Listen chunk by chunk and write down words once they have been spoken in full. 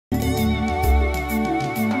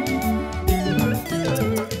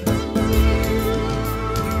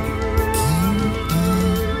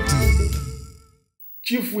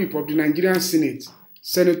Chief Whip of the Nigerian Senate,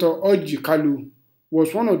 Senator Orji Kalu,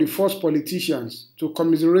 was one of the first politicians to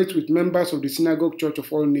commiserate with members of the Synagogue Church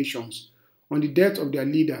of All Nations on the death of their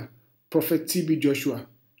leader, Prophet T.B. Joshua.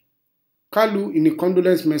 Kalu, in a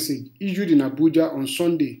condolence message issued in Abuja on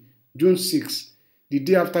Sunday, June 6, the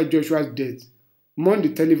day after Joshua's death, mourned the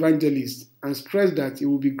televangelist and stressed that he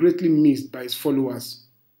will be greatly missed by his followers.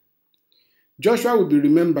 Joshua will be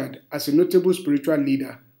remembered as a notable spiritual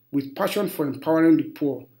leader with passion for empowering the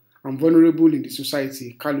poor and vulnerable in the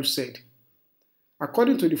society, Kalu said.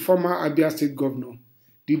 According to the former Abia State Governor,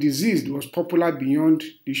 the deceased was popular beyond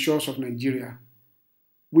the shores of Nigeria.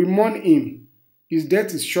 We mourn him. His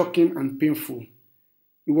death is shocking and painful.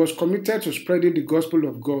 He was committed to spreading the gospel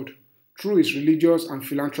of God through his religious and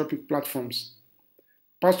philanthropic platforms.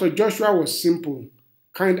 Pastor Joshua was simple,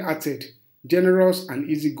 kind-hearted, generous, and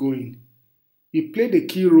easygoing. He played a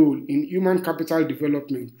key role in human capital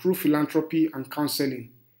development through philanthropy and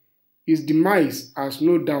counseling. His demise has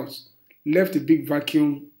no doubt left a big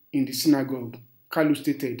vacuum in the synagogue, Kalu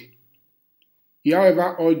stated. He,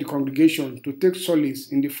 however, urged the congregation to take solace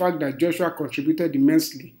in the fact that Joshua contributed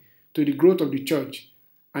immensely to the growth of the church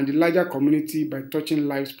and the larger community by touching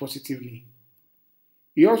lives positively.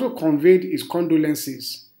 He also conveyed his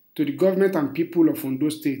condolences to the government and people of Ondo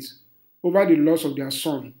State over the loss of their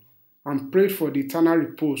son and prayed for the eternal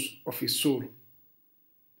repose of his soul.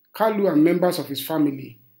 Kalu and members of his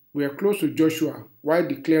family were close to Joshua while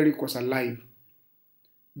the cleric was alive.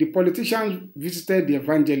 The politicians visited the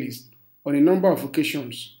evangelist on a number of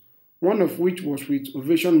occasions, one of which was with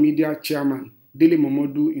Ovation Media chairman Dele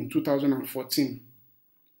Momodu in 2014.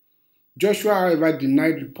 Joshua, however,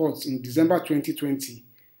 denied reports in December 2020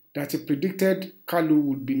 that he predicted Kalu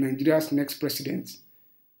would be Nigeria's next president.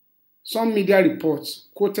 Some media reports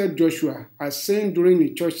quoted Joshua as saying during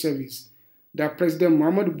a church service that President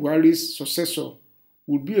Muhammadu Buhari's successor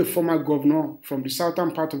would be a former governor from the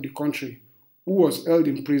southern part of the country who was held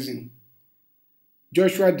in prison.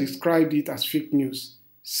 Joshua described it as fake news,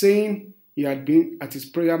 saying he had been at his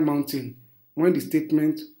prayer mountain when the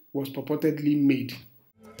statement was purportedly made.